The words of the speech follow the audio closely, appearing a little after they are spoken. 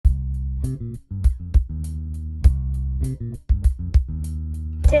Take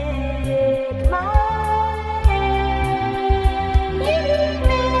my hand, lead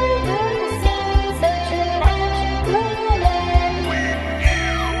me to see such a magical land.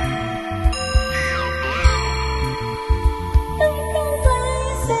 The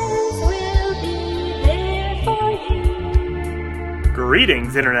complacents will be there for you.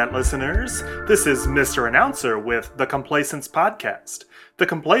 Greetings, Internet listeners. This is Mr. Announcer with the Complacents podcast. The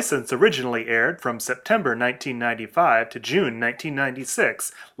Complacents originally aired from September 1995 to June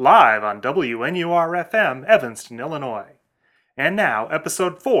 1996, live on WNUR-FM, Evanston, Illinois. And now,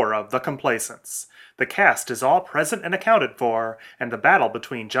 Episode 4 of The Complacents. The cast is all present and accounted for, and the battle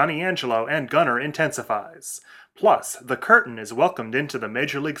between Johnny Angelo and Gunner intensifies. Plus, the Curtain is welcomed into the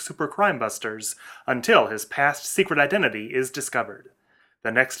Major League Super Crime Busters until his past secret identity is discovered.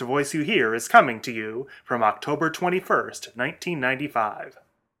 The next voice you hear is coming to you from October 21st, 1995.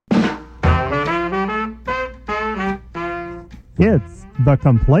 It's The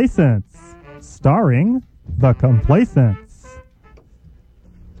Complacents, starring The Complacents.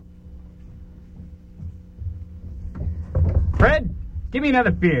 Fred, give me another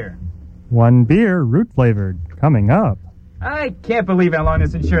beer. One beer, root-flavored, coming up. I can't believe how long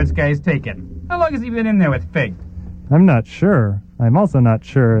this insurance guy is taking. How long has he been in there with Fig? I'm not sure. I'm also not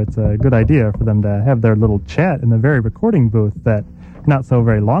sure it's a good idea for them to have their little chat in the very recording booth that, not so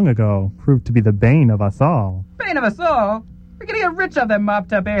very long ago, proved to be the bane of us all. Bane of us all? We're gonna get rich off that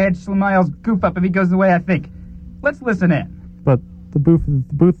mopped-up airhead Schlemiles goof-up if he goes the way I think. Let's listen in. But the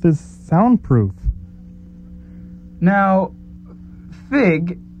booth is soundproof. Now,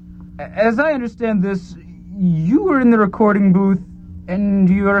 Fig, as I understand this, you were in the recording booth, and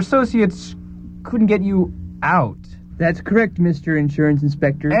your associates couldn't get you out. That's correct, Mr. Insurance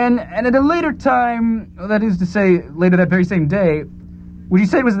Inspector. And at a later time, that is to say, later that very same day, would you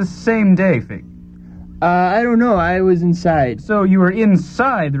say it was the same day, Fig? I don't know. I was inside. So you were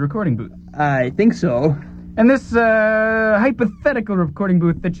inside the recording booth? I think so. And this hypothetical recording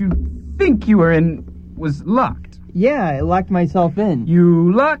booth that you think you were in was locked? Yeah, I locked myself in.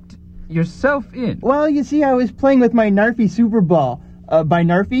 You locked yourself in? Well, you see, I was playing with my Narfy Super Ball. By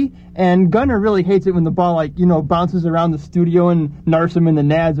Narfy, and Gunner really hates it when the ball, bounces around the studio and narfs him in the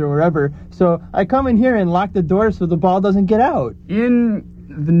nads or wherever. So I come in here and lock the door so the ball doesn't get out. In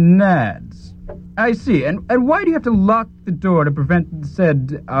the nads. I see. And why do you have to lock the door to prevent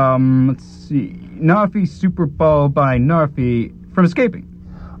said, Narfy Super Ball by Narfy from escaping?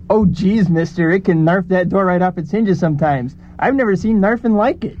 Oh, geez, mister, it can narf that door right off its hinges sometimes. I've never seen narfing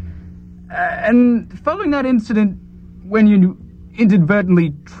like it. And following that incident, when you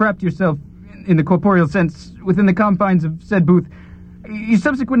inadvertently trapped yourself, in the corporeal sense, within the confines of said booth, you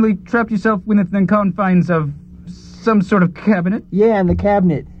subsequently trapped yourself within the confines of some sort of cabinet? Yeah, in the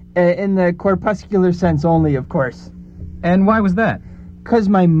cabinet. In the corpuscular sense only, of course. And why was that? 'Cause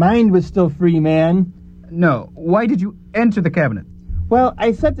my mind was still free, man. No, why did you enter the cabinet? Well,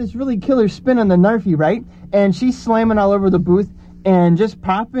 I set this really killer spin on the Narfy, right? And she's slamming all over the booth, and just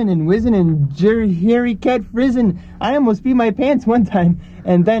popping and whizzing and hairy cat frizzing. I almost peed my pants one time.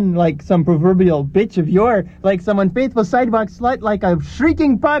 And then, like some proverbial bitch of yore, like some unfaithful sidewalk slut, like a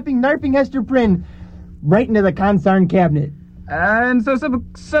shrieking, popping, narfing Hester Prynne, right into the consarn cabinet. And so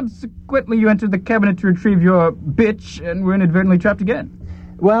subsequently you entered the cabinet to retrieve your bitch and were inadvertently trapped again.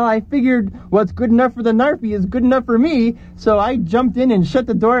 Well, I figured what's good enough for the Narfy is good enough for me, so I jumped in and shut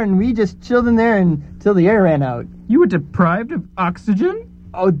the door, and we just chilled in there until the air ran out. You were deprived of oxygen?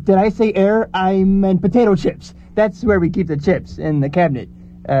 Oh, did I say air? I meant potato chips. That's where we keep the chips, in the cabinet.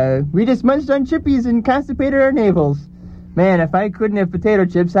 We just munched on chippies and constipated our navels. Man, if I couldn't have potato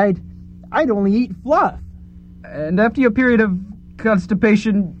chips, I'd only eat fluff. And after your period of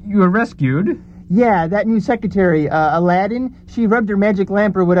constipation, you were rescued? Yeah, that new secretary, Aladdin, she rubbed her magic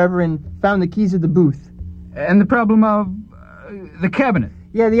lamp or whatever and found the keys of the booth. And the problem of the cabinet?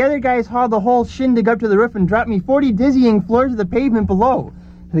 Yeah, the other guys hauled the whole shindig up to the roof and dropped me 40 dizzying floors of the pavement below.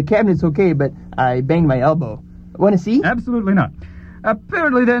 The cabinet's okay, but I banged my elbow. Want to see? Absolutely not.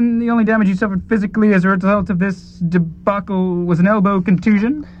 Apparently, then, the only damage you suffered physically as a result of this debacle was an elbow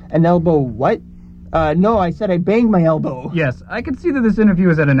contusion? An elbow what? No, I said I banged my elbow. Yes, I can see that this interview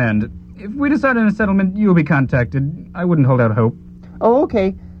is at an end. If we decide on a settlement, you'll be contacted. I wouldn't hold out hope. Oh,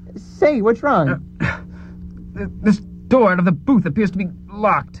 okay. Say, what's wrong? This door out of the booth appears to be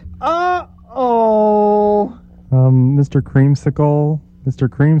locked. Uh-oh. Mr. Creamsicle,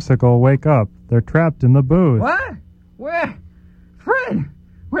 wake up. They're trapped in the booth. What? Where? Fred,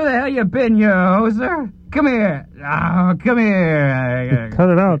 where the hell you been, you hoser? Come here. Oh, come here. Cut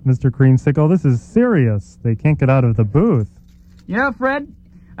it out, Mr. Creamsicle. This is serious. They can't get out of the booth. You know, Fred,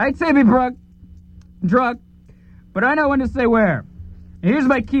 I'd say be drunk, but I know when to say where. Here's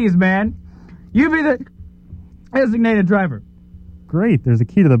my keys, man. You be the designated driver. Great, there's a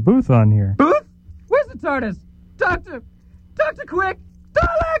key to the booth on here. Booth? Where's the TARDIS? Doctor quick!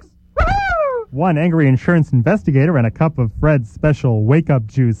 Daleks! Woohoo! One angry insurance investigator and a cup of Fred's special wake-up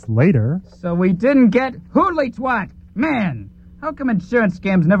juice later. So we didn't get Hoodly Twat. Man, how come insurance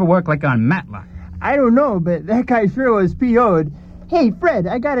scams never work like on Matlock? I don't know, but that guy sure was PO'd. Hey, Fred,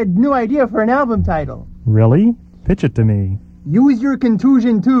 I got a new idea for an album title. Really? Pitch it to me. Use Your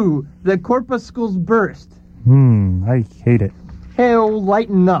Contusion 2, The Corpuscles Burst. I hate it. Hell,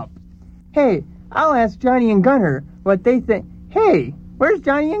 lighten up. Hey, I'll ask Johnny and Gunner what they think. Hey, where's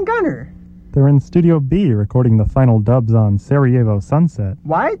Johnny and Gunner? They're in Studio B recording the final dubs on Sarajevo Sunset.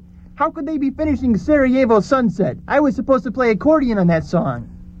 What? How could they be finishing Sarajevo Sunset? I was supposed to play accordion on that song.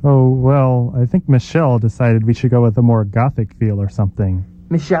 Oh, well, I think Michelle decided we should go with a more gothic feel or something.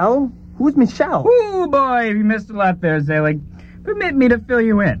 Michelle? Who's Michelle? Ooh, boy, you missed a lot there, Zelig. Permit me to fill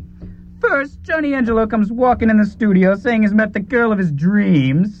you in. First, Johnny Angelo comes walking in the studio saying he's met the girl of his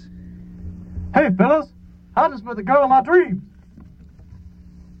dreams. Hey, fellas, I just met the girl of my dreams.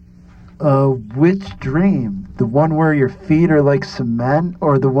 Which dream? The one where your feet are like cement,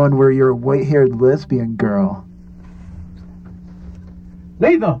 or the one where you're a white-haired lesbian girl?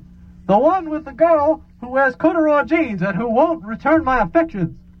 Neither. The one with the girl who wears corduroy jeans and who won't return my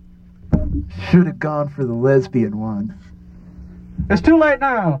affections. Should have gone for the lesbian one. It's too late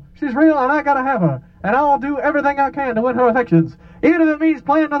now. She's real and I gotta have her. And I'll do everything I can to win her affections. Even if it means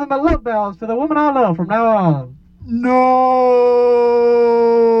playing nothing but love bells to the woman I love from now on. No!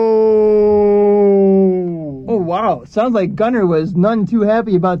 Oh, wow. Sounds like Gunner was none too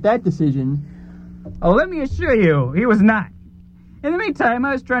happy about that decision. Oh, let me assure you, he was not. In the meantime,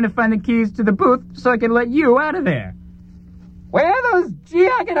 I was trying to find the keys to the booth so I could let you out of there. Where are those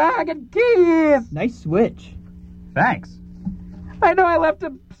Giagan keys? Nice switch. Thanks. I know I left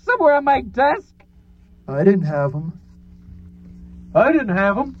them somewhere on my desk. I didn't have them. I didn't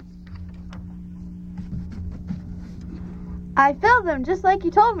have them. I filled them just like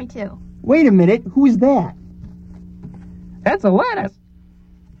you told me to. Wait a minute. Who's that? That's Alanis.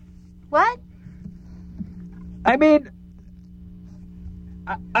 What? I mean,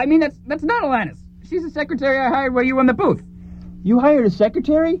 that's not Alanis. She's the secretary I hired while you were in the booth. You hired a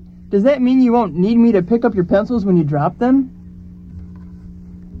secretary? Does that mean you won't need me to pick up your pencils when you drop them?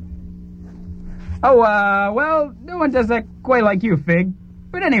 Oh, well, no one does that quite like you, Fig.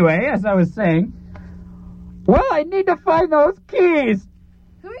 But anyway, as I was saying, well, I need to find those keys.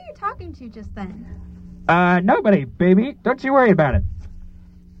 Who are you talking to just then? Nobody, baby. Don't you worry about it.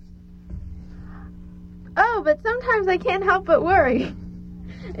 Oh, but sometimes I can't help but worry.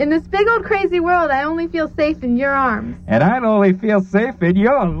 In this big old crazy world, I only feel safe in your arms. And I'd only feel safe in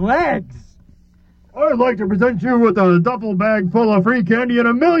your legs. I'd like to present you with a duffel bag full of free candy and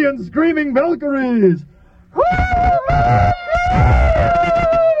a million screaming Valkyries.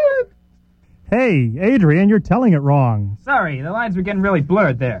 Hey, Adrian, you're telling it wrong. Sorry, the lines were getting really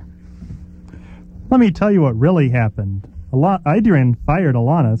blurred there. Let me tell you what really happened. Adrian fired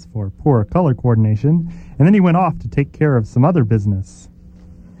Alanis for poor color coordination, and then he went off to take care of some other business.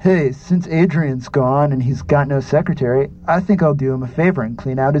 Hey, since Adrian's gone and he's got no secretary, I think I'll do him a favor and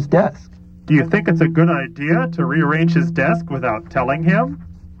clean out his desk. Do you think it's a good idea to rearrange his desk without telling him?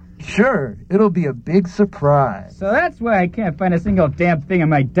 Sure, it'll be a big surprise. So that's why I can't find a single damn thing on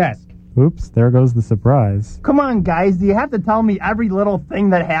my desk. Oops, there goes the surprise. Come on, guys. Do you have to tell me every little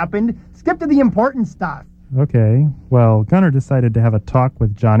thing that happened? Skip to the important stuff. Okay, well, Gunnar decided to have a talk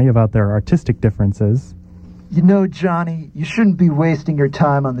with Johnny about their artistic differences. You know, Johnny, you shouldn't be wasting your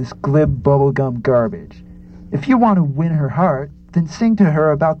time on this glib bubblegum garbage. If you want to win her heart, then sing to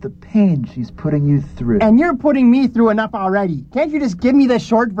her about the pain she's putting you through. And you're putting me through enough already. Can't you just give me the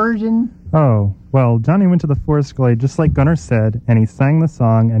short version? Oh, well, Johnny went to the forest glade just like Gunnar said, and he sang the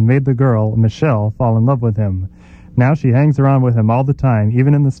song and made the girl, Michelle, fall in love with him. Now she hangs around with him all the time,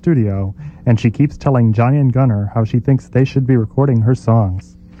 even in the studio, and she keeps telling Johnny and Gunnar how she thinks they should be recording her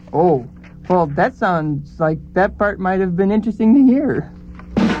songs. Oh, well, that sounds like that part might have been interesting to hear.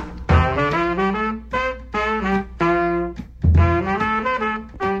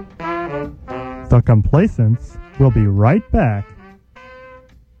 The Complacents will be right back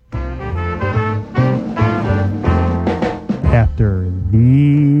after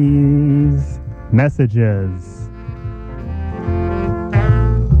these messages.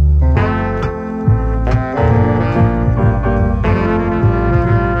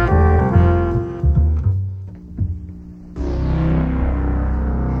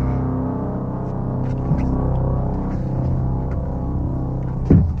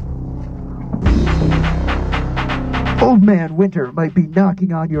 Old Man Winter might be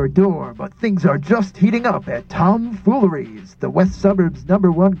knocking on your door, but things are just heating up at Tomfooleries, the West Suburbs'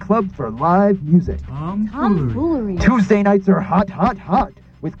 #1 club for live music. Tomfoolery. Tuesday nights are hot, hot, hot,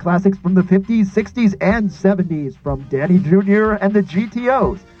 with classics from the 50s, 60s, and 70s from Danny Jr. and the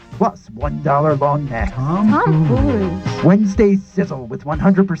GTOs, plus $1 long necks. Tomfoolery. Wednesday sizzle with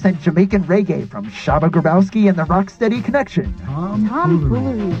 100% Jamaican reggae from Shaba Grabowski and the Rocksteady Connection.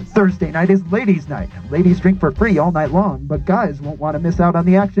 Tomfoolery. Thursday night is ladies' night. Ladies drink for free all night long, but guys won't want to miss out on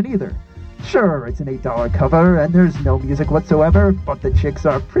the action either. Sure, it's an $8 cover, and there's no music whatsoever, but the chicks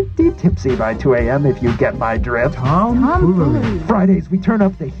are pretty tipsy by 2 a.m. if you get my drift. Tomfoolery. Fridays, we turn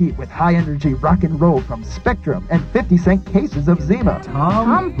up the heat with high-energy rock and roll from Spectrum and 50-cent cases of Zima.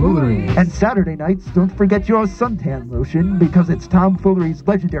 Tomfoolery. And Saturday nights, don't forget your suntan lotion, because it's Tomfoolery's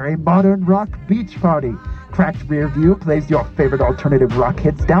legendary modern rock beach party. Cracked Rear View plays your favorite alternative rock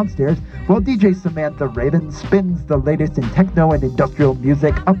hits downstairs, while DJ Samantha Raven spins the latest in techno and industrial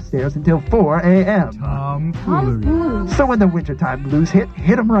music upstairs until 4 a.m. Tomfoolery. So when the wintertime blues hit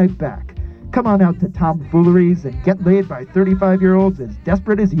 'em right back. Come on out to Tomfooleries and get laid by 35-year-olds as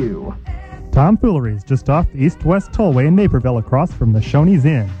desperate as you. Tomfooleries, just off the East-West Tollway in Naperville across from the Shoney's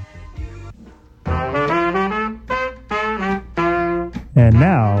Inn. And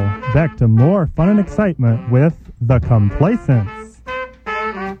now, back to more fun and excitement with The Complacents.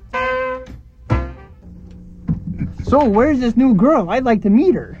 So, where's this new girl? I'd like to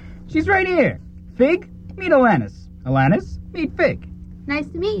meet her. She's right here. Fig, meet Alanis. Alanis, meet Fig. Nice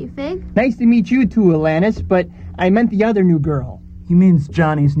to meet you, Fig. Nice to meet you too, Alanis, but I meant the other new girl. He means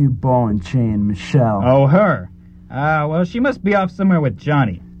Johnny's new ball and chain, Michelle. Oh, her. Well, she must be off somewhere with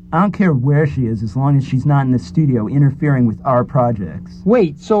Johnny. I don't care where she is as long as she's not in the studio interfering with our projects.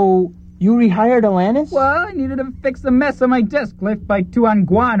 Wait, so you rehired Alanis? Well, I needed to fix the mess on my desk left by Tuan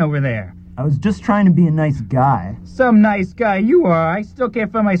Guan over there. I was just trying to be a nice guy. Some nice guy you are. I still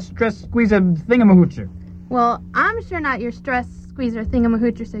can't find my stress squeezer thingamahoocher. Well, I'm sure not your stress squeezer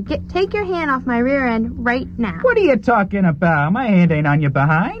thingamahoocher, so take your hand off my rear end right now. What are you talking about? My hand ain't on your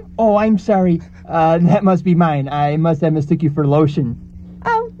behind. Oh, I'm sorry. That must be mine. I must have mistook you for lotion.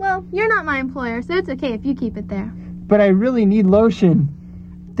 Oh, well, you're not my employer, so it's okay if you keep it there. But I really need lotion.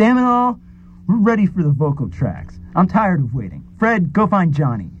 Damn it all. We're ready for the vocal tracks. I'm tired of waiting. Fred, go find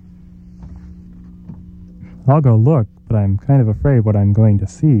Johnny. I'll go look, but I'm kind of afraid what I'm going to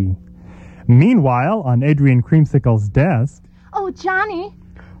see. Meanwhile, on Adrian Creamsicle's desk... Oh, Johnny.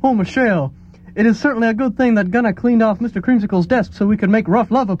 Oh, Michelle, it is certainly a good thing that Gunna cleaned off Mr. Creamsicle's desk so we could make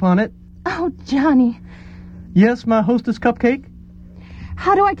rough love upon it. Oh, Johnny. Yes, my hostess cupcake?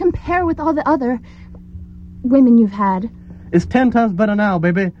 How do I compare with all the other women you've had? It's 10 times better now,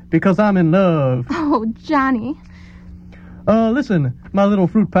 baby, because I'm in love. Oh, Johnny. Listen, my little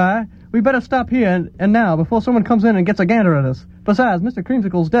fruit pie, we better stop here and now before someone comes in and gets a gander at us. Besides, Mr.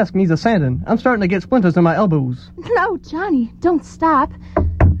 Creamsicle's desk needs a sanding. I'm starting to get splinters in my elbows. No, Johnny, don't stop.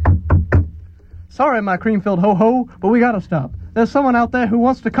 Sorry, my cream-filled ho-ho, but we gotta stop. There's someone out there who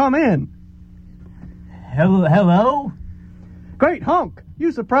wants to come in. Hello? Great honk!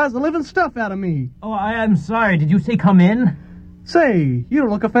 You surprised the living stuff out of me. Oh, I'm sorry. Did you say come in? Say, you don't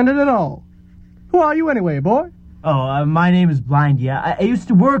look offended at all. Who are you anyway, boy? Oh, my name is Blind, yeah. I used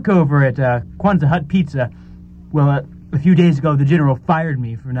to work over at Kwanzaa Hut Pizza. Well, a few days ago, the general fired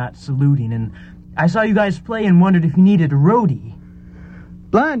me for not saluting, and I saw you guys play and wondered if you needed a roadie.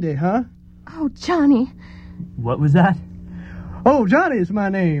 Blindy, huh? Oh, Johnny. What was that? Oh, Johnny's my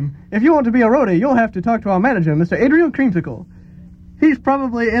name. If you want to be a roadie, you'll have to talk to our manager, Mr. Adrian Creamsicle. He's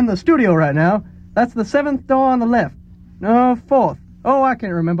probably in the studio right now. That's the 7th door on the left. No, 4th. Oh, I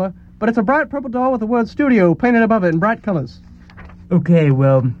can't remember. But it's a bright purple door with the word studio painted above it in bright colors. Okay,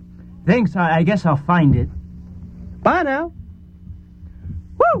 well, thanks. I guess I'll find it. Bye now.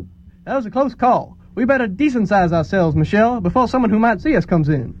 Woo! That was a close call. We better decent-size ourselves, Michelle, before someone who might see us comes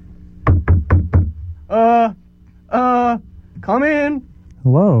in. Come in.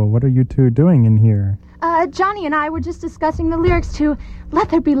 Hello, what are you two doing in here? Johnny and I were just discussing the lyrics to Let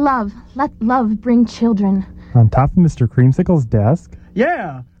There Be Love. Let love bring children. On top of Mr. Creamsicle's desk?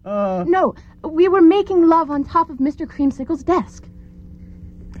 Yeah, No, we were making love on top of Mr. Creamsicle's desk.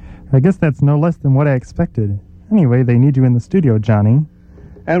 I guess that's no less than what I expected. Anyway, they need you in the studio, Johnny.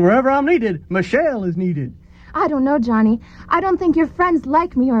 And wherever I'm needed, Michelle is needed. I don't know, Johnny. I don't think your friends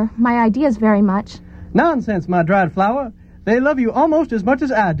like me or my ideas very much. Nonsense, my dried flower. They love you almost as much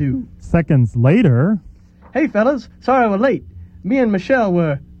as I do. Seconds later... Hey, fellas, sorry we're late. Me and Michelle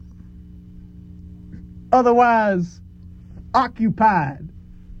were... otherwise... occupied.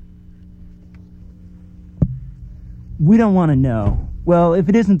 We don't want to know. Well, if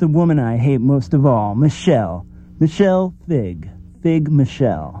it isn't the woman I hate most of all, Michelle. Michelle Fig. Fig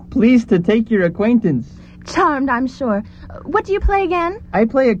Michelle. Pleased to take your acquaintance. Charmed, I'm sure. What do you play again? I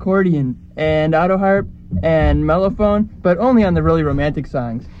play accordion and autoharp and mellophone, but only on the really romantic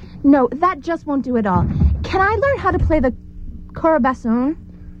songs. No, that just won't do at all. Can I learn how to play the corabasson?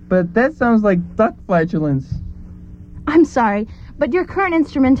 But that sounds like duck flatulence. I'm sorry, but your current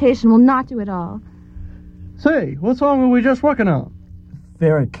instrumentation will not do at all. Say, what song were we just working on?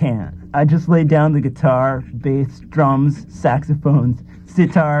 Farrah can't. I just laid down the guitar, bass, drums, saxophones,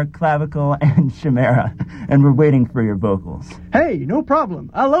 sitar, clavicle, and chimera, and we're waiting for your vocals. Hey, no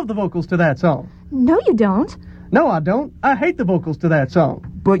problem. I love the vocals to that song. No, you don't. No, I don't. I hate the vocals to that song.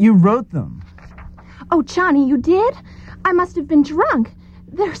 But you wrote them. Oh, Johnny, you did? I must have been drunk.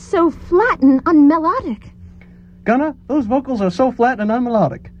 They're so flat and unmelodic. Gunnar, those vocals are so flat and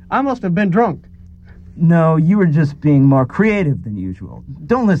unmelodic. I must have been drunk. No, you were just being more creative than usual.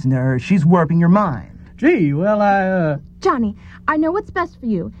 Don't listen to her. She's warping your mind. Gee, well, Johnny, I know what's best for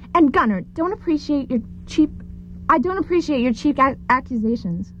you. And Gunnar, I don't appreciate your cheap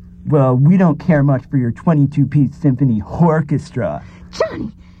accusations. Well, we don't care much for your 22-piece symphony orchestra.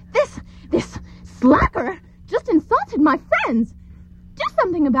 Johnny, this slacker just insulted my friends. Do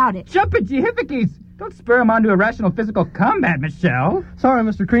something about it. Jump it, you hippies! Don't spur him on to irrational physical combat, Michelle. sorry,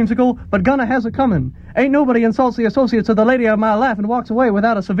 Mr. Creamsicle, but Gunnar has it coming. Ain't nobody insults the associates of the lady of my life and walks away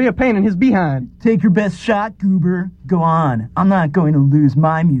without a severe pain in his behind. Take your best shot, Goober. Go on. I'm not going to lose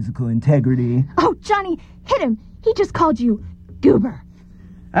my musical integrity. Oh, Johnny, hit him. He just called you Goober.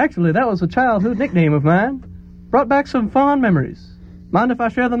 Actually, that was a childhood nickname of mine. Brought back some fond memories. Mind if I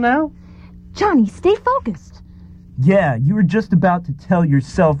share them now? Johnny, stay focused. Yeah, you were just about to tell your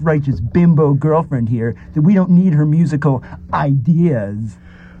self-righteous bimbo girlfriend here that we don't need her musical ideas.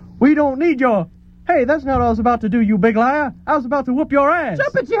 We don't need your... Hey, that's not what I was about to do, you big liar. I was about to whoop your ass.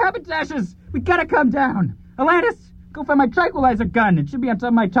 Jump it, you haberdashers! We gotta calm down. Atlantis, go find my tranquilizer gun. It should be on top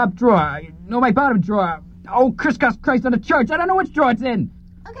of my top drawer. No, my bottom drawer. Oh, crisscross Christ on the church. I don't know which drawer it's in.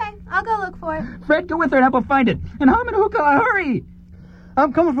 Okay, I'll go look for it. Fred, go with her and help her find it. And Hum and Hookah, hurry!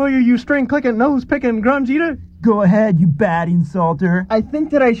 I'm coming for you, you string-clicking, nose-picking grunge eater. Go ahead, you bad insulter. I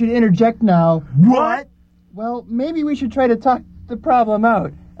think that I should interject now. What? Well, maybe we should try to talk the problem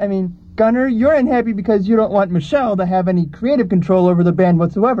out. I mean, Gunnar, you're unhappy because you don't want Michelle to have any creative control over the band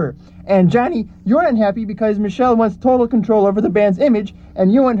whatsoever. And Johnny, you're unhappy because Michelle wants total control over the band's image,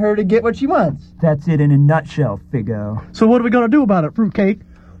 and you want her to get what she wants. That's it in a nutshell, Figo. So what are we going to do about it, fruitcake?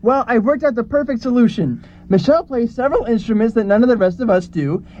 Well, I've worked out the perfect solution. Michelle plays several instruments that none of the rest of us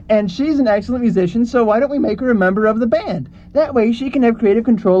do, and she's an excellent musician, so why don't we make her a member of the band? That way she can have creative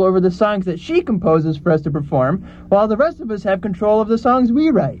control over the songs that she composes for us to perform, while the rest of us have control of the songs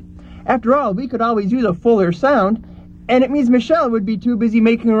we write. After all, we could always use a fuller sound, and it means Michelle would be too busy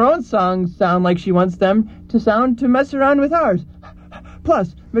making her own songs sound like she wants them to sound to mess around with ours.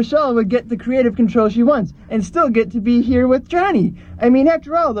 Plus, Michelle would get the creative control she wants and still get to be here with Johnny. I mean,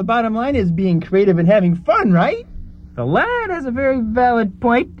 after all, the bottom line is being creative and having fun, right? The lad has a very valid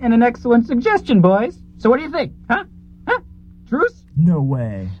point and an excellent suggestion, boys. So what do you think? Huh? Truce? No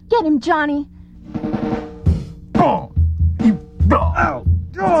way. Get him, Johnny. Oh! You... Ow!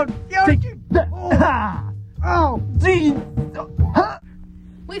 Oh! Oh! Gee!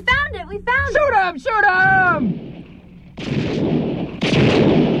 We found it! We found it! Shoot him! Shoot him!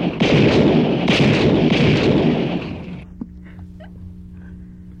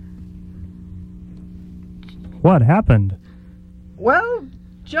 What happened? Well,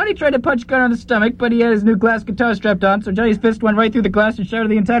 Johnny tried to punch Gunnar in the stomach, but he had his new glass guitar strapped on, so Johnny's fist went right through the glass and shattered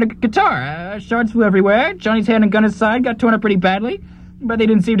the entire guitar. Shards flew everywhere. Johnny's hand and Gunnar's side got torn up pretty badly, but they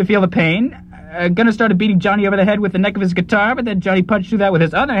didn't seem to feel the pain. Gunnar started beating Johnny over the head with the neck of his guitar, but then Johnny punched through that with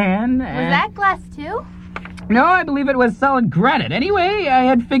his other hand. Was that glass too? No, I believe it was solid granite. Anyway, I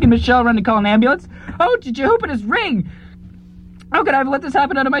had Fig and Michelle run to call an ambulance. Oh, did you hoop in his ring? How could I have let this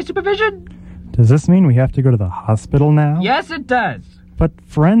happen under my supervision? Does this mean we have to go to the hospital now? Yes, it does. But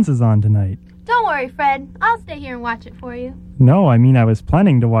Friends is on tonight. Don't worry, Fred. I'll stay here and watch it for you. No, I mean I was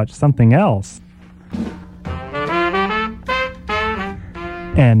planning to watch something else.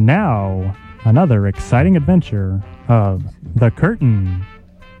 And now, another exciting adventure of The Curtain.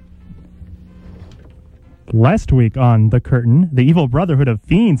 Last week on The Curtain, the evil brotherhood of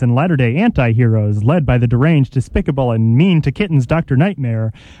fiends and latter-day anti-heroes, led by the deranged, despicable, and mean-to-kittens Dr.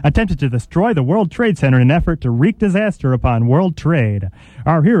 Nightmare, attempted to destroy the World Trade Center in an effort to wreak disaster upon world trade.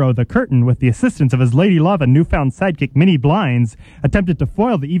 Our hero, The Curtain, with the assistance of his lady love and newfound sidekick Minnie Blinds, attempted to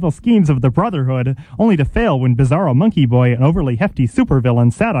foil the evil schemes of the Brotherhood, only to fail when Bizarro Monkey Boy, an overly hefty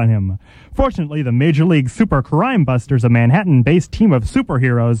supervillain, sat on him. Fortunately, the Major League Super Crime Busters, a Manhattan-based team of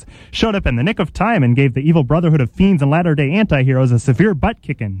superheroes, showed up in the nick of time and gave the evil evil brotherhood of fiends and latter-day anti-heroes a severe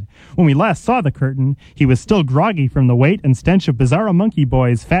butt-kicking. When we last saw the curtain, he was still groggy from the weight and stench of Bizarro Monkey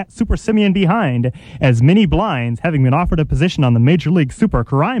Boy's fat super simian behind, as Minnie Blinds, having been offered a position on the Major League Super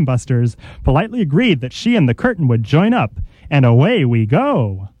Crime Busters, politely agreed that she and the curtain would join up. And away we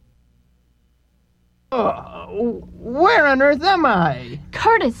go. Where on earth am I?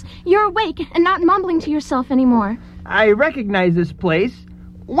 Curtis, you're awake and not mumbling to yourself anymore. I recognize this place.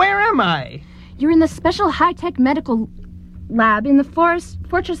 Where am I? You're in the special high-tech medical lab in the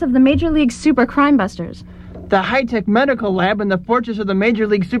fortress of the Major League Super Crime Busters. The high-tech medical lab in the fortress of the Major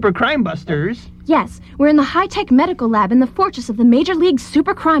League Super Crime Busters? Yes, we're in the high-tech medical lab in the fortress of the Major League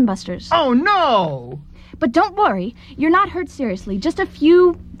Super Crime Busters. Oh, no! But don't worry, you're not hurt seriously, just a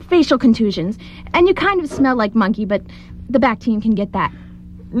few facial contusions. And you kind of smell like monkey, but the back team can get that.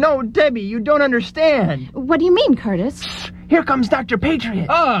 No, Debbie, you don't understand. What do you mean, Curtis? Here comes Dr. Patriot.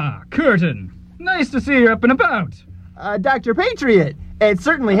 Ah, Curtin. Nice to see you up and about. Dr. Patriot, it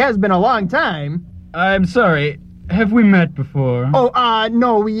certainly has been a long time. I'm sorry, have we met before? Oh,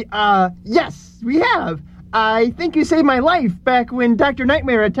 no, yes, we have. I think you saved my life back when Dr.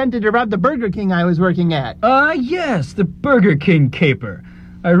 Nightmare attempted to rob the Burger King I was working at. Yes, the Burger King caper.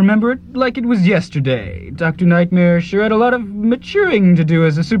 I remember it like it was yesterday. Dr. Nightmare sure had a lot of maturing to do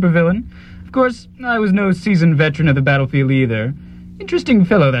as a supervillain. Of course, I was no seasoned veteran of the battlefield either. Interesting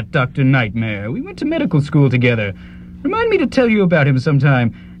fellow, that Dr. Nightmare. We went to medical school together. Remind me to tell you about him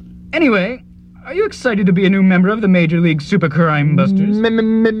sometime. Anyway, are you excited to be a new member of the Major League Super Crime Busters?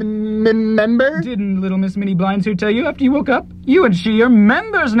 Member? Didn't little Miss Minnie Blinds here tell you after you woke up? You and she are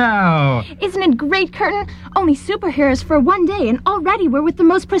members now! Isn't it great, Curtin? Only superheroes for one day, and already we're with the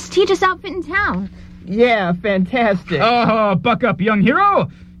most prestigious outfit in town. Yeah, fantastic. Oh, buck up, young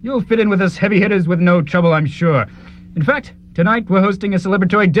hero! You'll fit in with us heavy hitters with no trouble, I'm sure. In fact, tonight we're hosting a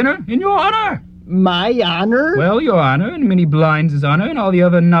celebratory dinner in your honor! My honor? Well, your honor, and Minnie Blinds' honor, and all the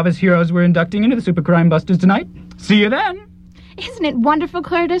other novice heroes we're inducting into the Super Crime Busters tonight. See you then! Isn't it wonderful,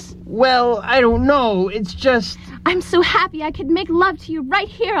 Curtis? Well, I don't know. It's just... I'm so happy I could make love to you right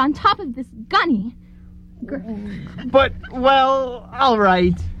here on top of this gunny. But, well, all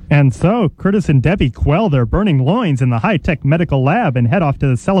right. And so, Curtis and Debbie quell their burning loins in the high-tech medical lab and head off to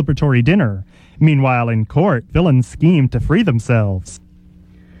the celebratory dinner. Meanwhile, in court, villains scheme to free themselves.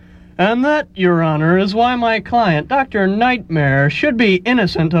 And that, Your Honor, is why my client, Dr. Nightmare, should be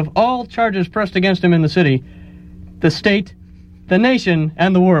innocent of all charges pressed against him in the city, the state, the nation,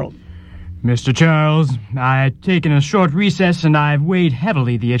 and the world. Mr. Charles, I had taken a short recess and I've weighed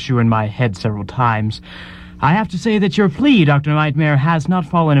heavily the issue in my head several times. I have to say that your plea, Dr. Nightmare, has not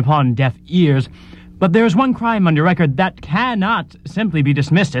fallen upon deaf ears, but there is one crime on your record that cannot simply be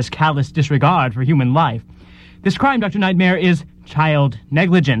dismissed as callous disregard for human life. This crime, Dr. Nightmare, is child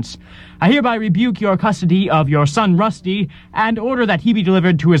negligence. I hereby rebuke your custody of your son, Rusty, and order that he be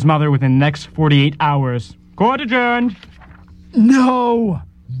delivered to his mother within the next 48 hours. Court adjourned. No!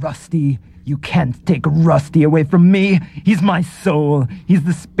 Rusty, you can't take Rusty away from me. He's my soul. He's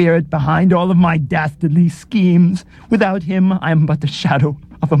the spirit behind all of my dastardly schemes. Without him, I am but the shadow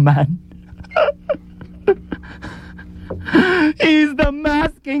of a man. He's the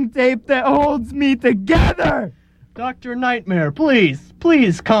masking tape that holds me together! Dr. Nightmare,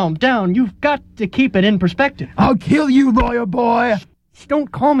 please calm down. You've got to keep it in perspective. I'll kill you, lawyer boy!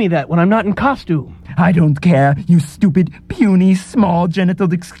 Don't call me that when I'm not in costume. I don't care, you stupid, puny,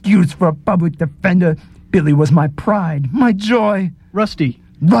 small-genitaled excuse for a public defender. Billy was my pride, my joy. Rusty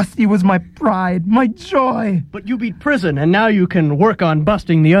was my pride, my joy. But you beat prison, and now you can work on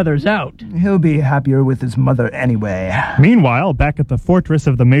busting the others out. He'll be happier with his mother anyway. Meanwhile, back at the fortress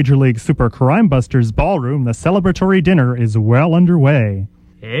of the Major League Super Crime Busters ballroom, the celebratory dinner is well underway.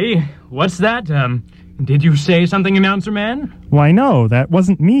 Hey, what's that? Did you say something, announcer man? Why, no, that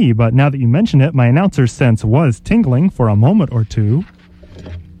wasn't me, but now that you mention it, my announcer sense was tingling for a moment or two.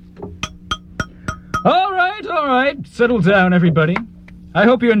 All right. Settle down, everybody. I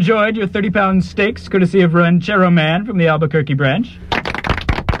hope you enjoyed your 30-pound steaks, courtesy of Ranchero Man from the Albuquerque branch.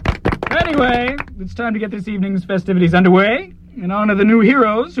 Anyway, it's time to get this evening's festivities underway and honor the new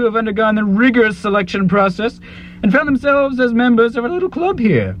heroes who have undergone the rigorous selection process and found themselves as members of our little club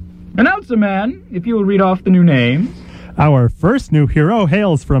here. Announcer Man, if you will read off the new names. Our first new hero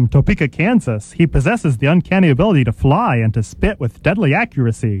hails from Topeka, Kansas. He possesses the uncanny ability to fly and to spit with deadly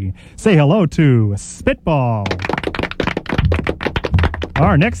accuracy. Say hello to Spitball.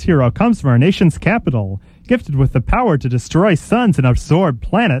 Our next hero comes from our nation's capital. Gifted with the power to destroy suns and absorb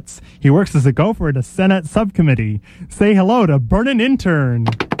planets, he works as a gopher at a Senate subcommittee. Say hello to Burnin' Intern.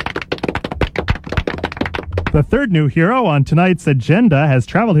 The third new hero on tonight's agenda has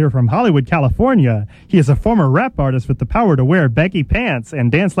traveled here from Hollywood, California. He is a former rap artist with the power to wear baggy pants and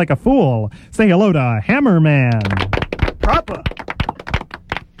dance like a fool. Say hello to Hammerman. Papa!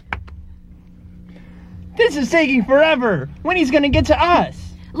 This is taking forever. When he's gonna get to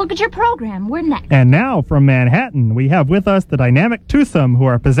us? Look at your program. We're next. And now, from Manhattan, we have with us the dynamic twosome who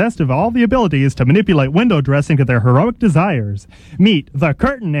are possessed of all the abilities to manipulate window dressing to their heroic desires. Meet the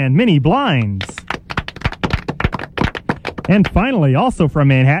Curtain and Mini Blinds. And finally, also from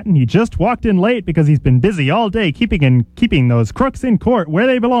Manhattan, he just walked in late because he's been busy all day keeping those crooks in court where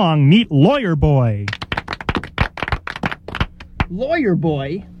they belong. Meet Lawyer Boy. Lawyer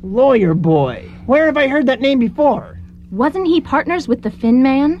Boy? Lawyer Boy. Where have I heard that name before? Wasn't he partners with the Finn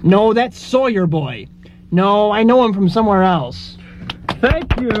Man? No, that's Sawyer Boy. No, I know him from somewhere else.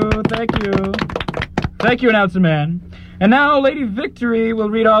 Thank you. Thank you, Announcer Man. And now Lady Victory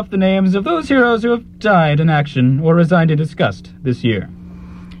will read off the names of those heroes who have died in action or resigned in disgust this year.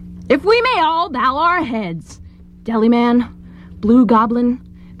 If we may all bow our heads. Deliman, Blue Goblin,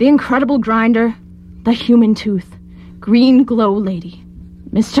 the Incredible Grinder, the Human Tooth, Green Glow Lady,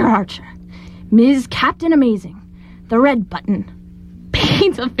 Mr. Archer, Ms. Captain Amazing, the Red Button,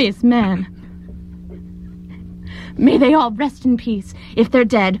 Pizza Face Man. May they all rest in peace if they're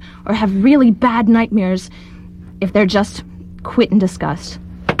dead or have really bad nightmares if they're just quit in disgust.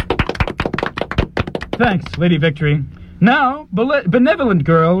 Thanks, Lady Victory. Now, Benevolent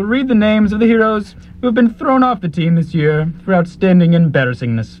Girl will read the names of the heroes who have been thrown off the team this year for outstanding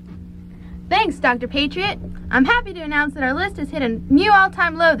embarrassingness. Thanks, Dr. Patriot. I'm happy to announce that our list has hit a new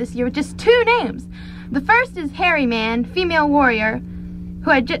all-time low this year with just 2 names. The first is Harry Man, female warrior, who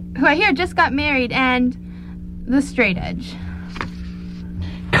I hear just got married, and the Straight Edge.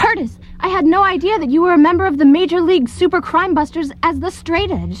 Curtis, I had no idea that you were a member of the Major League Super Crime Busters as the Straight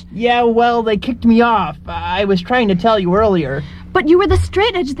Edge. Yeah, well, they kicked me off. I was trying to tell you earlier. But you were the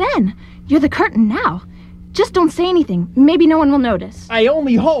Straight Edge then. You're the Curtain now. Just don't say anything. Maybe no one will notice. I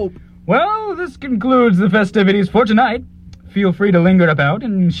only hope. Well, this concludes the festivities for tonight. Feel free to linger about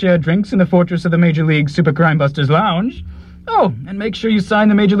and share drinks in the fortress of the Major League Super Crime Busters Lounge. Oh, and make sure you sign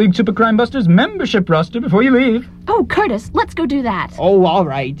the Major League Super Crime Busters membership roster before you leave. Oh, Curtis, let's go do that. Oh, all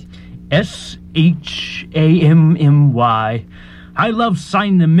right. SHAMMY. I love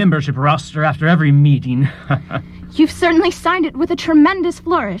signing the membership roster after every meeting. You've certainly signed it with a tremendous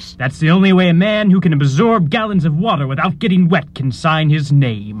flourish. That's the only way a man who can absorb gallons of water without getting wet can sign his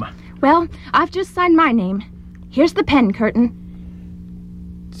name. Well, I've just signed my name. Here's the pen, Curtain.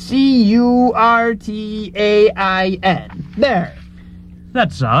 CURTAIN. There.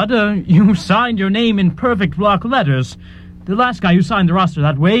 That's odd. You signed your name in perfect block letters. The last guy who signed the roster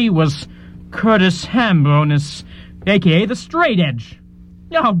that way was Curtis Hambones, a.k.a. the Straight Edge.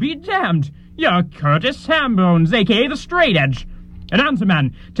 I'll be damned. You're Curtis Hambones, a.k.a. the Straight Edge. Announcer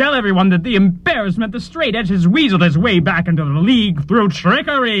Man, tell everyone that the embarrassment the Straight Edge has weaseled his way back into the league through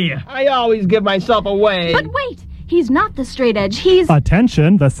trickery. I always give myself away. But wait! He's not the Straight Edge, he's...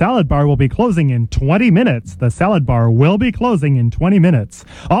 Attention, the salad bar will be closing in 20 minutes. The salad bar will be closing in 20 minutes.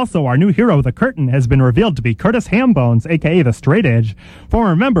 Also, our new hero, the Curtain, has been revealed to be Curtis Hambones, a.k.a. the Straight Edge,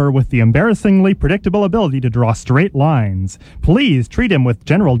 former member with the embarrassingly predictable ability to draw straight lines. Please treat him with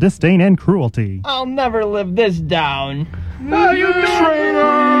general disdain and cruelty. I'll never live this down. Oh, you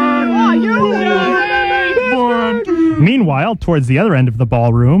Meanwhile, towards the other end of the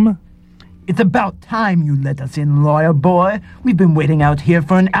ballroom... It's about time you let us in, Lawyer Boy. We've been waiting out here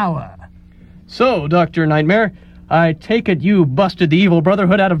for an hour. So, Dr. Nightmare, I take it you busted the Evil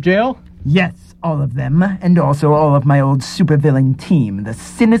Brotherhood out of jail? Yes, all of them, and also all of my old supervillain team, the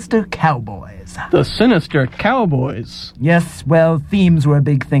Sinister Cowboys. The Sinister Cowboys? Yes, well, themes were a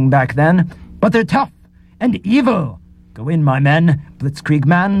big thing back then, but they're tough and evil. Go in, my men. Blitzkrieg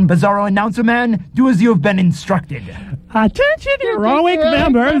Man, Bizarro Announcer Man, do as you have been instructed. Attention, heroic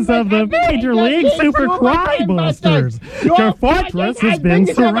members of the Major League Super Crime Busters! Your fortress has been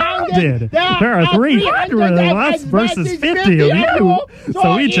surrounded! There are 300 of us versus 50 of you,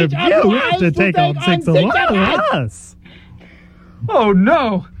 so each of you have to take on 6 along with us! Oh,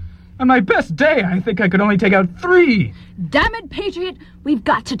 no! On my best day, I think I could only take out 3. Damn it, Patriot, we've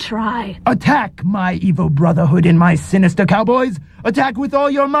got to try. Attack, my evil brotherhood and my sinister cowboys! Attack with all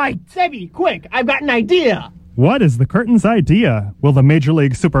your might! Sebby, quick, I've got an idea! What is the Curtain's idea? Will the Major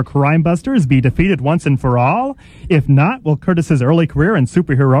League Super Crime Busters be defeated once and for all? If not, will Curtis's early career in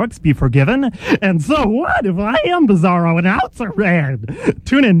superheroics be forgiven? And so what if I am Bizarro Announcer Man?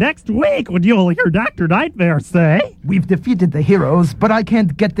 Tune in next week when you'll hear Dr. Nightmare say... We've defeated the heroes, but I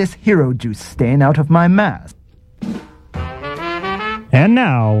can't get this hero juice stain out of my mask. And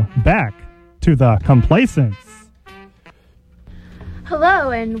now, back to the Complacents. Hello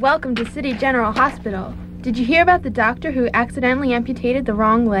and welcome to City General Hospital. Did you hear about the doctor who accidentally amputated the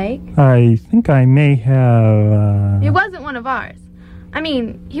wrong leg? I think I may have, It wasn't one of ours. I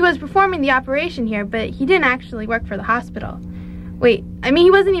mean, he was performing the operation here, but he didn't actually work for the hospital. Wait,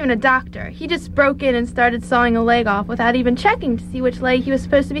 he wasn't even a doctor. He just broke in and started sawing a leg off without even checking to see which leg he was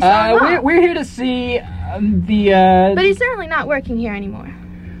supposed to be sawing off. We're here to see But he's certainly not working here anymore.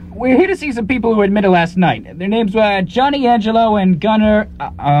 We're here to see some people who admitted last night. Their names were Johnny Angelo and Gunnar.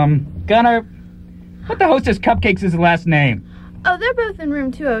 Gunnar. What the hostess cupcakes is the last name? Oh, they're both in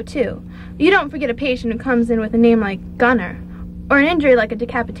room 202. You don't forget a patient who comes in with a name like Gunnar, or an injury like a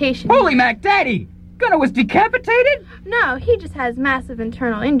decapitation. Holy Mac Daddy! Gunnar was decapitated? No, he just has massive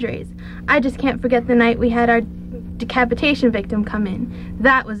internal injuries. I just can't forget the night we had our decapitation victim come in.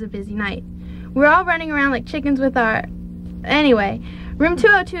 That was a busy night. We're all running around like chickens with our... Anyway, room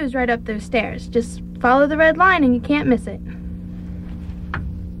 202 is right up those stairs. Just follow the red line and you can't miss it.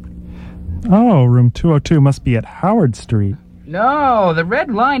 Oh, room 202 must be at Howard Street. No, the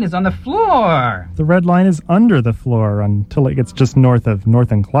red line is on the floor. The red line is under the floor until it gets just north of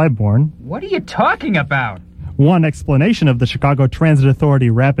North and Clybourne. What are you talking about? One explanation of the Chicago Transit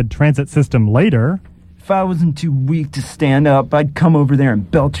Authority rapid transit system later. If I wasn't too weak to stand up, I'd come over there and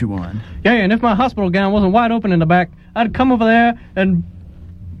belt you one. Yeah, and if my hospital gown wasn't wide open in the back, I'd come over there and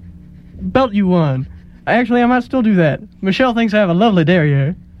belt you one. Actually, I might still do that. Michelle thinks I have a lovely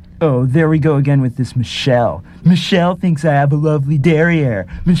derriere. Oh, there we go again with this Michelle. Michelle thinks I have a lovely derriere.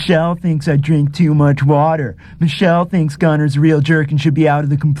 Michelle thinks I drink too much water. Michelle thinks Gunner's a real jerk and should be out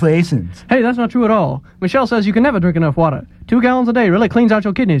of the Complacents. Hey, that's not true at all. Michelle says you can never drink enough water. 2 gallons a day really cleans out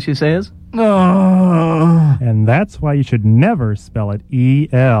your kidneys, she says. Oh. And that's why you should never spell it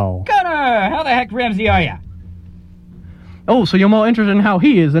E-L. Gunner, how the heck Ramsey are ya? Oh, so you're more interested in how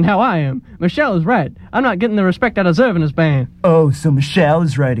he is than how I am. Michelle is right. I'm not getting the respect I deserve in this band. Oh, so Michelle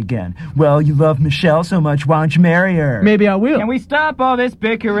is right again. Well, you love Michelle so much, why don't you marry her? Maybe I will. Can we stop all this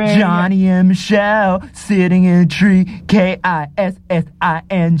bickering? Johnny and Michelle sitting in a tree,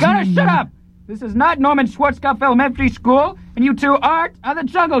 K-I-S-S-I-N-G. Gunner, shut up! This is not Norman Schwarzkopf Elementary School, and you two aren't on the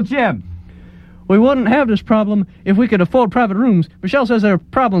jungle gym. We wouldn't have this problem if we could afford private rooms. Michelle says there are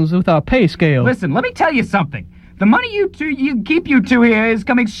problems with our pay scale. Listen, let me tell you something. The money you keep you two here is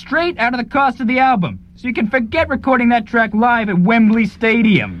coming straight out of the cost of the album, so you can forget recording that track live at Wembley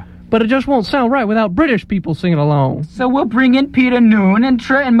Stadium. But it just won't sound right without British people singing along. So we'll bring in Peter Noon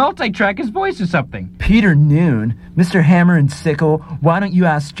and multi-track his voice or something. Peter Noon? Mr. Hammer and Sickle, why don't you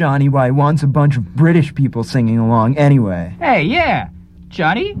ask Johnny why he wants a bunch of British people singing along anyway? Hey, yeah.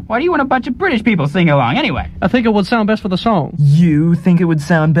 Johnny, why do you want a bunch of British people singing along anyway? I think it would sound best for the song. You think it would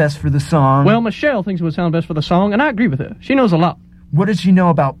sound best for the song? Well, Michelle thinks it would sound best for the song, and I agree with her. She knows a lot. What does she know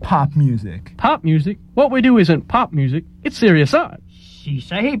about pop music? Pop music? What we do isn't pop music. It's serious art.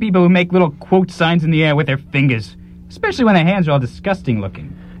 Sheesh, I hate people who make little quote signs in the air with their fingers. Especially when their hands are all disgusting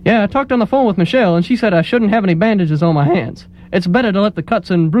looking. Yeah, I talked on the phone with Michelle, and she said I shouldn't have any bandages on my hands. It's better to let the cuts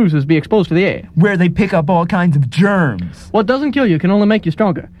and bruises be exposed to the air. Where they pick up all kinds of germs. What doesn't kill you can only make you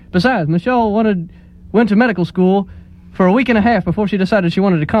stronger. Besides, Michelle went to medical school for a week and a half before she decided she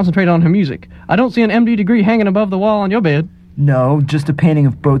wanted to concentrate on her music. I don't see an MD degree hanging above the wall on your bed. No, just a painting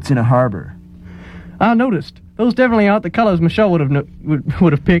of boats in a harbor. I noticed. Those definitely aren't the colors Michelle would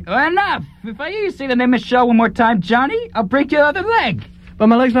have picked. Enough! If I hear you say the name Michelle one more time, Johnny, I'll break your other leg. But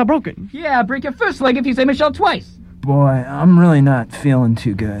my leg's not broken. Yeah, I'll break your first leg if you say Michelle twice. Boy, I'm really not feeling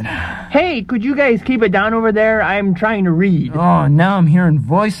too good. Hey, could you guys keep it down over there? I'm trying to read. Oh, now I'm hearing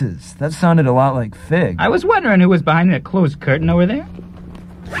voices. That sounded a lot like Fig. I was wondering who was behind that closed curtain over there.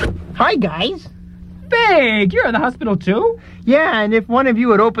 Hi, guys. Fig, you're in the hospital too? Yeah, and if one of you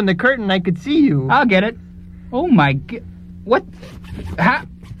would open the curtain, I could see you. I'll get it. Oh my god. What?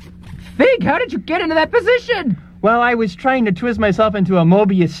 Fig, how did you get into that position? Well, I was trying to twist myself into a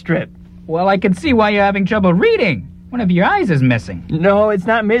Mobius strip. Well, I can see why you're having trouble reading. One of your eyes is missing. No, it's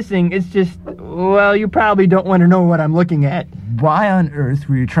not missing. It's just, well, you probably don't want to know what I'm looking at. Why on earth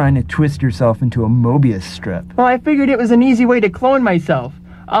were you trying to twist yourself into a Mobius strip? Well, I figured it was an easy way to clone myself.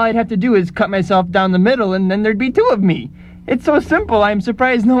 All I'd have to do is cut myself down the middle, and then there'd be 2 of me. It's so simple, I'm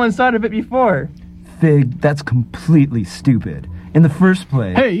surprised no one's thought of it before. Fig, that's completely stupid. In the first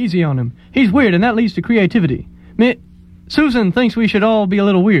place... Hey, easy on him. He's weird, and that leads to creativity. Susan thinks we should all be a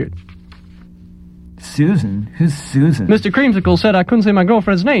little weird. Susan? Who's Susan? Mr. Creamsicle said I couldn't say my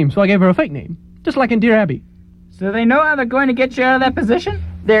girlfriend's name, so I gave her a fake name. Just like in Dear Abby. So they know how they're going to get you out of that position?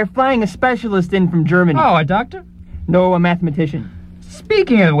 They're flying a specialist in from Germany. Oh, a doctor? No, a mathematician.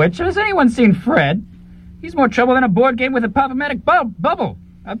 Speaking of which, has anyone seen Fred? He's more trouble than a board game with a pop-o-matic bubble.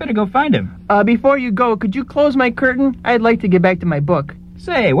 I better go find him. Before you go, could you close my curtain? I'd like to get back to my book.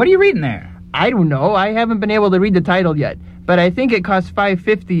 Say, what are you reading there? I don't know. I haven't been able to read the title yet, but I think it costs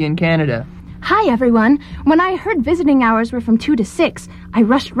 $5.50 in Canada. Hi, everyone. When I heard visiting hours were from 2 to 6, I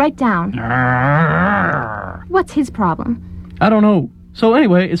rushed right down. What's his problem? I don't know. So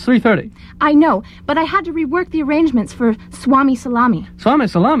anyway, it's 3:30. I know, but I had to rework the arrangements for Swami Salami. Swami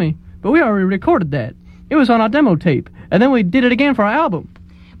Salami? But we already recorded that. It was on our demo tape, and then we did it again for our album.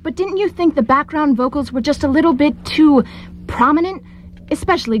 But didn't you think the background vocals were just a little bit too prominent?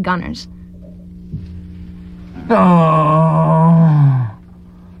 Especially Gunner's. Oh.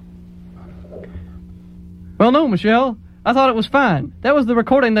 Well, no, Michelle. I thought it was fine. That was the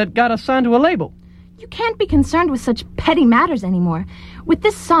recording that got us signed to a label. You can't be concerned with such petty matters anymore. With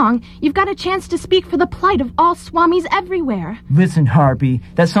this song, you've got a chance to speak for the plight of all Swamis everywhere. Listen, Harpy,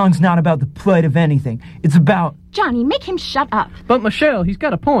 that song's not about the plight of anything. It's about... Johnny, make him shut up. But, Michelle, he's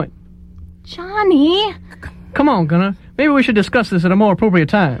got a point. Johnny! Come on, Gunner. Maybe we should discuss this at a more appropriate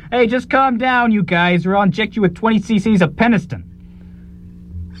time. Hey, just calm down, you guys, or I'll inject you with 20 cc's of Peniston.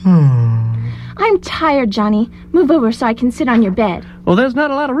 I'm tired, Johnny. Move over so I can sit on your bed. Well, there's not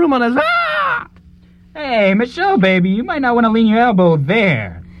a lot of room on this... Ah! Hey, Michelle, baby, you might not want to lean your elbow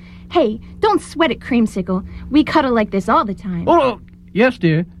there. Hey, don't sweat it, Creamsicle. We cuddle like this all the time. Oh, yes,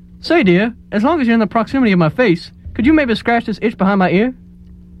 dear. Say, dear, as long as you're in the proximity of my face, could you maybe scratch this itch behind my ear?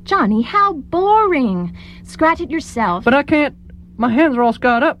 Johnny, how boring. Scratch it yourself. But I can't. My hands are all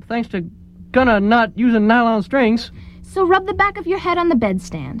scarred up, thanks to Gunner not using nylon strings. So rub the back of your head on the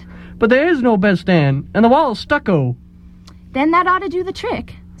bedstand. But there is no bedstand, and the wall is stucco. Then that ought to do the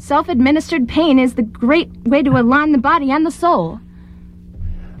trick. Self-administered pain is the great way to align the body and the soul.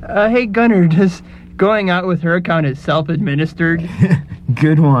 Hey, Gunner, does going out with her count as self-administered?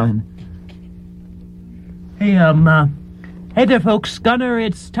 Good one. Hey, hey there, folks. Gunner,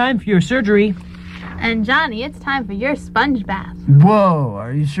 it's time for your surgery. And Johnny, it's time for your sponge bath. Whoa,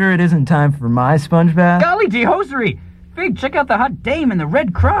 are you sure it isn't time for my sponge bath? Golly gee hosiery! Fig, check out the hot dame in the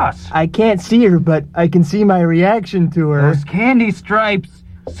Red Cross. I can't see her, but I can see my reaction to her. Those candy stripes.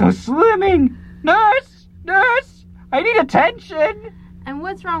 So slimming. Nurse! Nurse! I need attention! And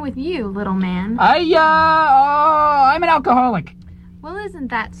what's wrong with you, little man? I'm an alcoholic. Well, isn't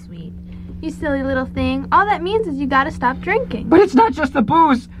that sweet? You silly little thing. All that means is you gotta stop drinking. But it's not just the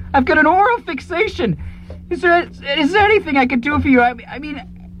booze. I've got an oral fixation. Is there anything I could do for you? I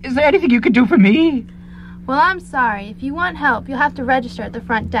mean, is there anything you could do for me? Well, I'm sorry. If you want help, you'll have to register at the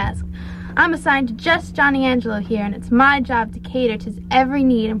front desk. I'm assigned to just Johnny Angelo here, and it's my job to cater to his every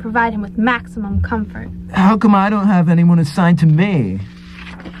need and provide him with maximum comfort. How come I don't have anyone assigned to me?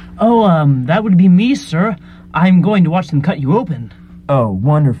 Oh, that would be me, sir. I'm going to watch them cut you open. Oh,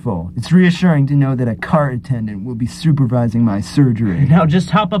 wonderful. It's reassuring to know that a cart attendant will be supervising my surgery. Now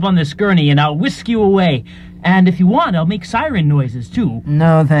just hop up on this gurney and I'll whisk you away. And if you want, I'll make siren noises, too.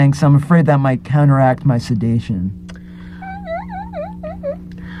 No, thanks. I'm afraid that might counteract my sedation.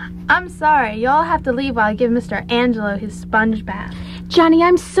 I'm sorry. You'll have to leave while I give Mr. Angelo his sponge bath. Johnny,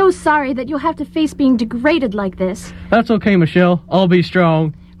 I'm so sorry that you'll have to face being degraded like this. That's okay, Michelle. I'll be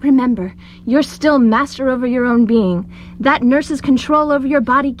strong. Remember, you're still master over your own being. That nurse's control over your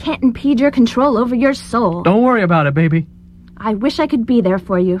body can't impede your control over your soul. Don't worry about it, baby. I wish I could be there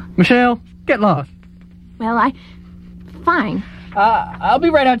for you. Michelle, get lost. Well, Fine. I'll be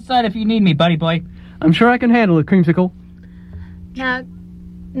right outside if you need me, buddy boy. I'm sure I can handle it, Creamsicle.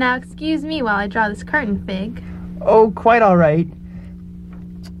 Now excuse me while I draw this curtain, Fig. Oh, quite all right.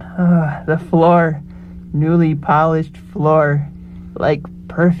 The floor. Newly polished floor. Like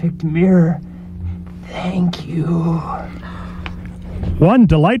perfect mirror. Thank you. One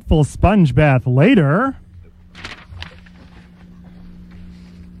delightful sponge bath later.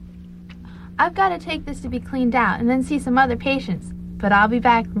 I've got to take this to be cleaned out and then see some other patients. But I'll be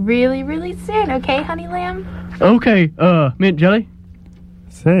back really, really soon, okay, honey lamb? Okay, mint jelly?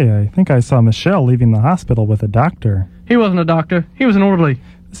 Say, I think I saw Michelle leaving the hospital with a doctor. He wasn't a doctor. He was an orderly.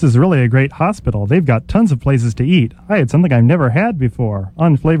 This is really a great hospital. They've got tons of places to eat. I had something I've never had before,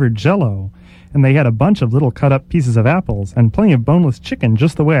 unflavored Jell-O. And they had a bunch of little cut-up pieces of apples and plenty of boneless chicken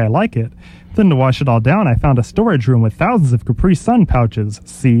just the way I like it. Then to wash it all down, I found a storage room with thousands of Capri Sun pouches.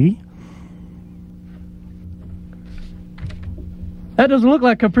 See? That doesn't look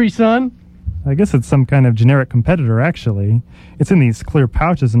like Capri Sun. I guess it's some kind of generic competitor, actually. It's in these clear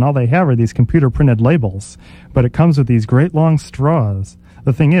pouches, and all they have are these computer-printed labels. But it comes with these great long straws.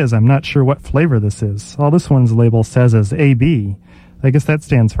 The thing is, I'm not sure what flavor this is. All this one's label says is AB. I guess that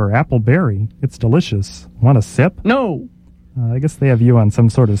stands for apple berry. It's delicious. Want a sip? No. I guess they have you on some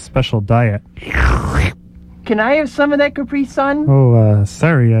sort of special diet. Can't can I have some of that Capri Sun? Oh,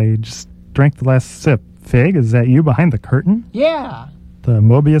 sorry, I just drank the last sip. Fig, is that you behind the curtain? Yeah. The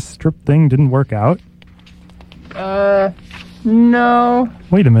Mobius strip thing didn't work out? No.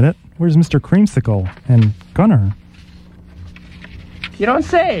 Wait a minute. Where's Mr. Creamsicle and Gunner? You don't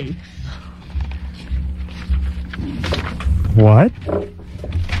say. What?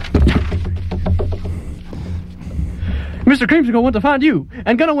 Mr. Creamsicle went to find you,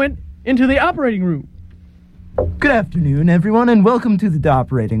 and Gunnar went into the operating room. Good afternoon, everyone, and welcome to the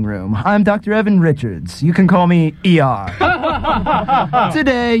operating room. I'm Dr. Evan Richards. You can call me ER.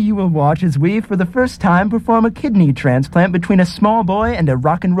 Today, you will watch as we, for the first time, perform a kidney transplant between a small boy and a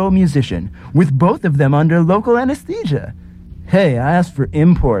rock and roll musician, with both of them under local anesthesia. Hey, I asked for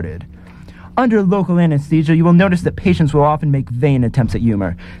imported. Under local anesthesia, you will notice that patients will often make vain attempts at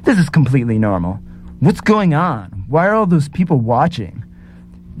humor. This is completely normal. What's going on? Why are all those people watching?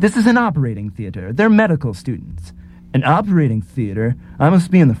 This is an operating theater. They're medical students. An operating theater? I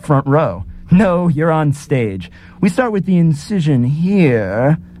must be in the front row. No, you're on stage. We start with the incision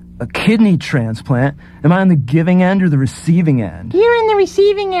here. A kidney transplant? Am I on the giving end or the receiving end? You're in the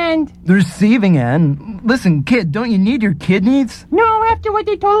receiving end. The receiving end? Listen, kid, don't you need your kidneys? No, after what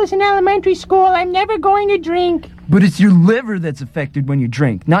they told us in elementary school, I'm never going to drink. But it's your liver that's affected when you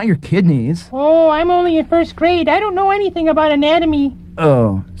drink, not your kidneys. Oh, I'm only in first grade. I don't know anything about anatomy.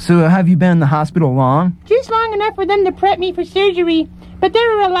 Oh, so have you been in the hospital long? Just long enough for them to prep me for surgery. But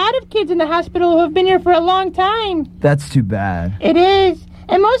there are a lot of kids in the hospital who have been here for a long time. That's too bad. It is.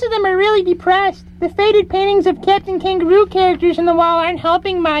 And most of them are really depressed. The faded paintings of Captain Kangaroo characters on the wall aren't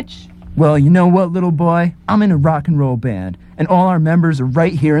helping much. Well, you know what, little boy? I'm in a rock and roll band, and all our members are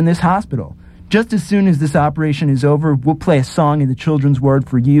right here in this hospital. Just as soon as this operation is over, we'll play a song in the children's ward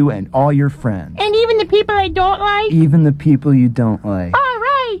for you and all your friends. And even the people I don't like? Even the people you don't like. All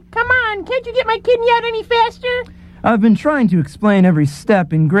right, come on. Can't you get my kidney out any faster? I've been trying to explain every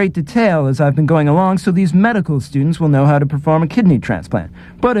step in great detail as I've been going along so these medical students will know how to perform a kidney transplant.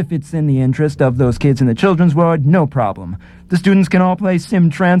 But if it's in the interest of those kids in the children's ward, no problem. The students can all play Sim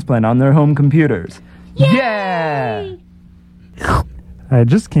Transplant on their home computers. Yay! Yeah! I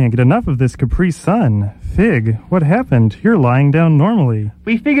just can't get enough of this Capri Sun. Fig, what happened? You're lying down normally.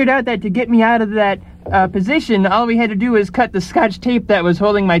 We figured out that to get me out of that position, all we had to do was cut the scotch tape that was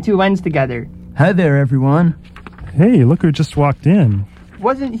holding my two ends together. Hi there, everyone. Hey, look who just walked in.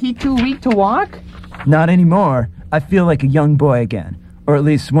 Wasn't he too weak to walk? Not anymore. I feel like a young boy again. Or at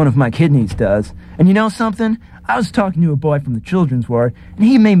least one of my kidneys does. And you know something? I was talking to a boy from the children's ward, and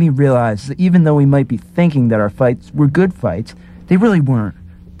he made me realize that even though we might be thinking that our fights were good fights, they really weren't.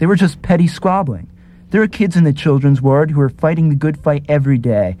 They were just petty squabbling. There are kids in the children's ward who are fighting the good fight every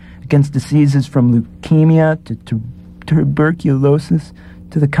day against diseases from leukemia to tuberculosis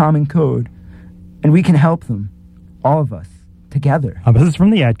to the common cold. And we can help them. All of us. Together. This is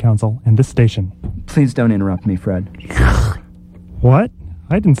from the Ad Council and this station. Please don't interrupt me, Fred. What?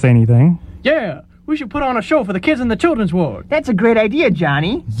 I didn't say anything. Yeah, we should put on a show for the kids in the children's ward. That's a great idea,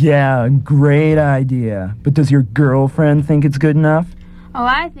 Johnny. Yeah, great idea. But does your girlfriend think it's good enough? Oh,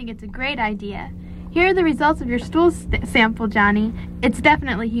 I think it's a great idea. Here are the results of your stool sample, Johnny. It's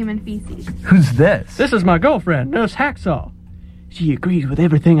definitely human feces. Who's this? This is my girlfriend, Nurse Hacksaw. She agrees with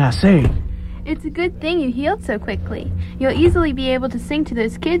everything I say. It's a good thing you healed so quickly. You'll easily be able to sing to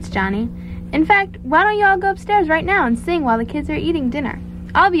those kids, Johnny. In fact, why don't you all go upstairs right now and sing while the kids are eating dinner?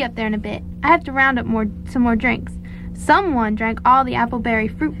 I'll be up there in a bit. I have to round up some more drinks. Someone drank all the appleberry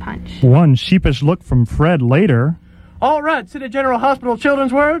fruit punch. One sheepish look from Fred later. All right, City General Hospital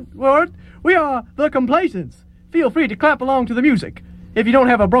Children's Ward, we are the Complacents. Feel free to clap along to the music, if you don't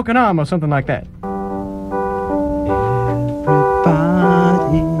have a broken arm or something like that.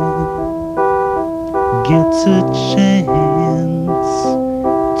 Everybody gets a chance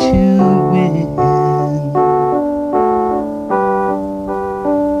to win.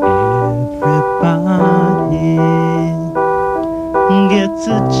 Everybody gets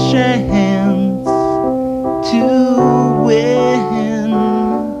a chance to win.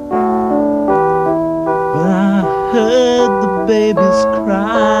 But I heard the babies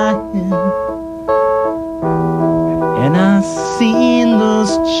crying, and I seen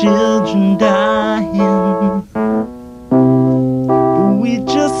those children dying. But we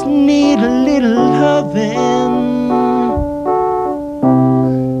just need a little loving.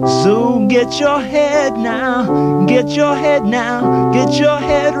 So get your head now, get your head now, get your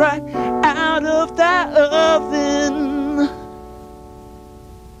head right out of that oven.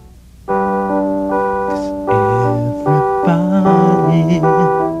 'Cause everybody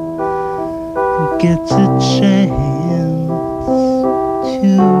gets a chance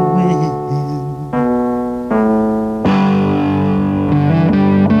to win.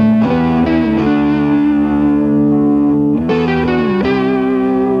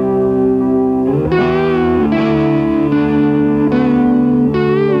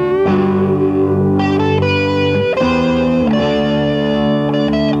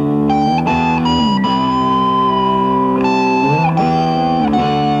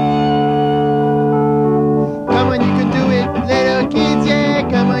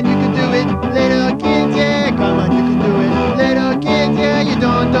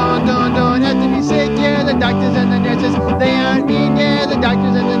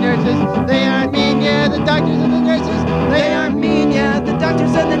 doctors and the nurses, they aren't mean, yeah, the doctors and the nurses, they aren't mean, yeah, the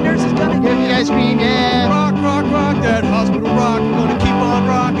doctors and the nurses gonna give you ice cream, yeah. Rock, rock, rock, that hospital rock. We're gonna keep on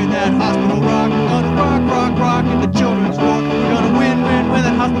rocking that hospital rock. We're gonna rock, rock, rock in the children's war. We're gonna win, win, win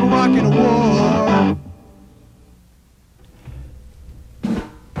that hospital rock in a war.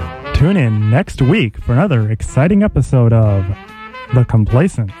 Tune in next week for another exciting episode of The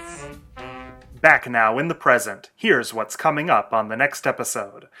Complacents. Back now in the present, here's what's coming up on the next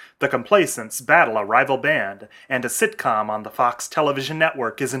episode. The Complacents battle a rival band, and a sitcom on the Fox television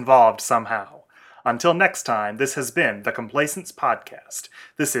network is involved somehow. Until next time, this has been The Complacents Podcast.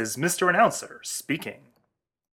 This is Mr. Announcer speaking.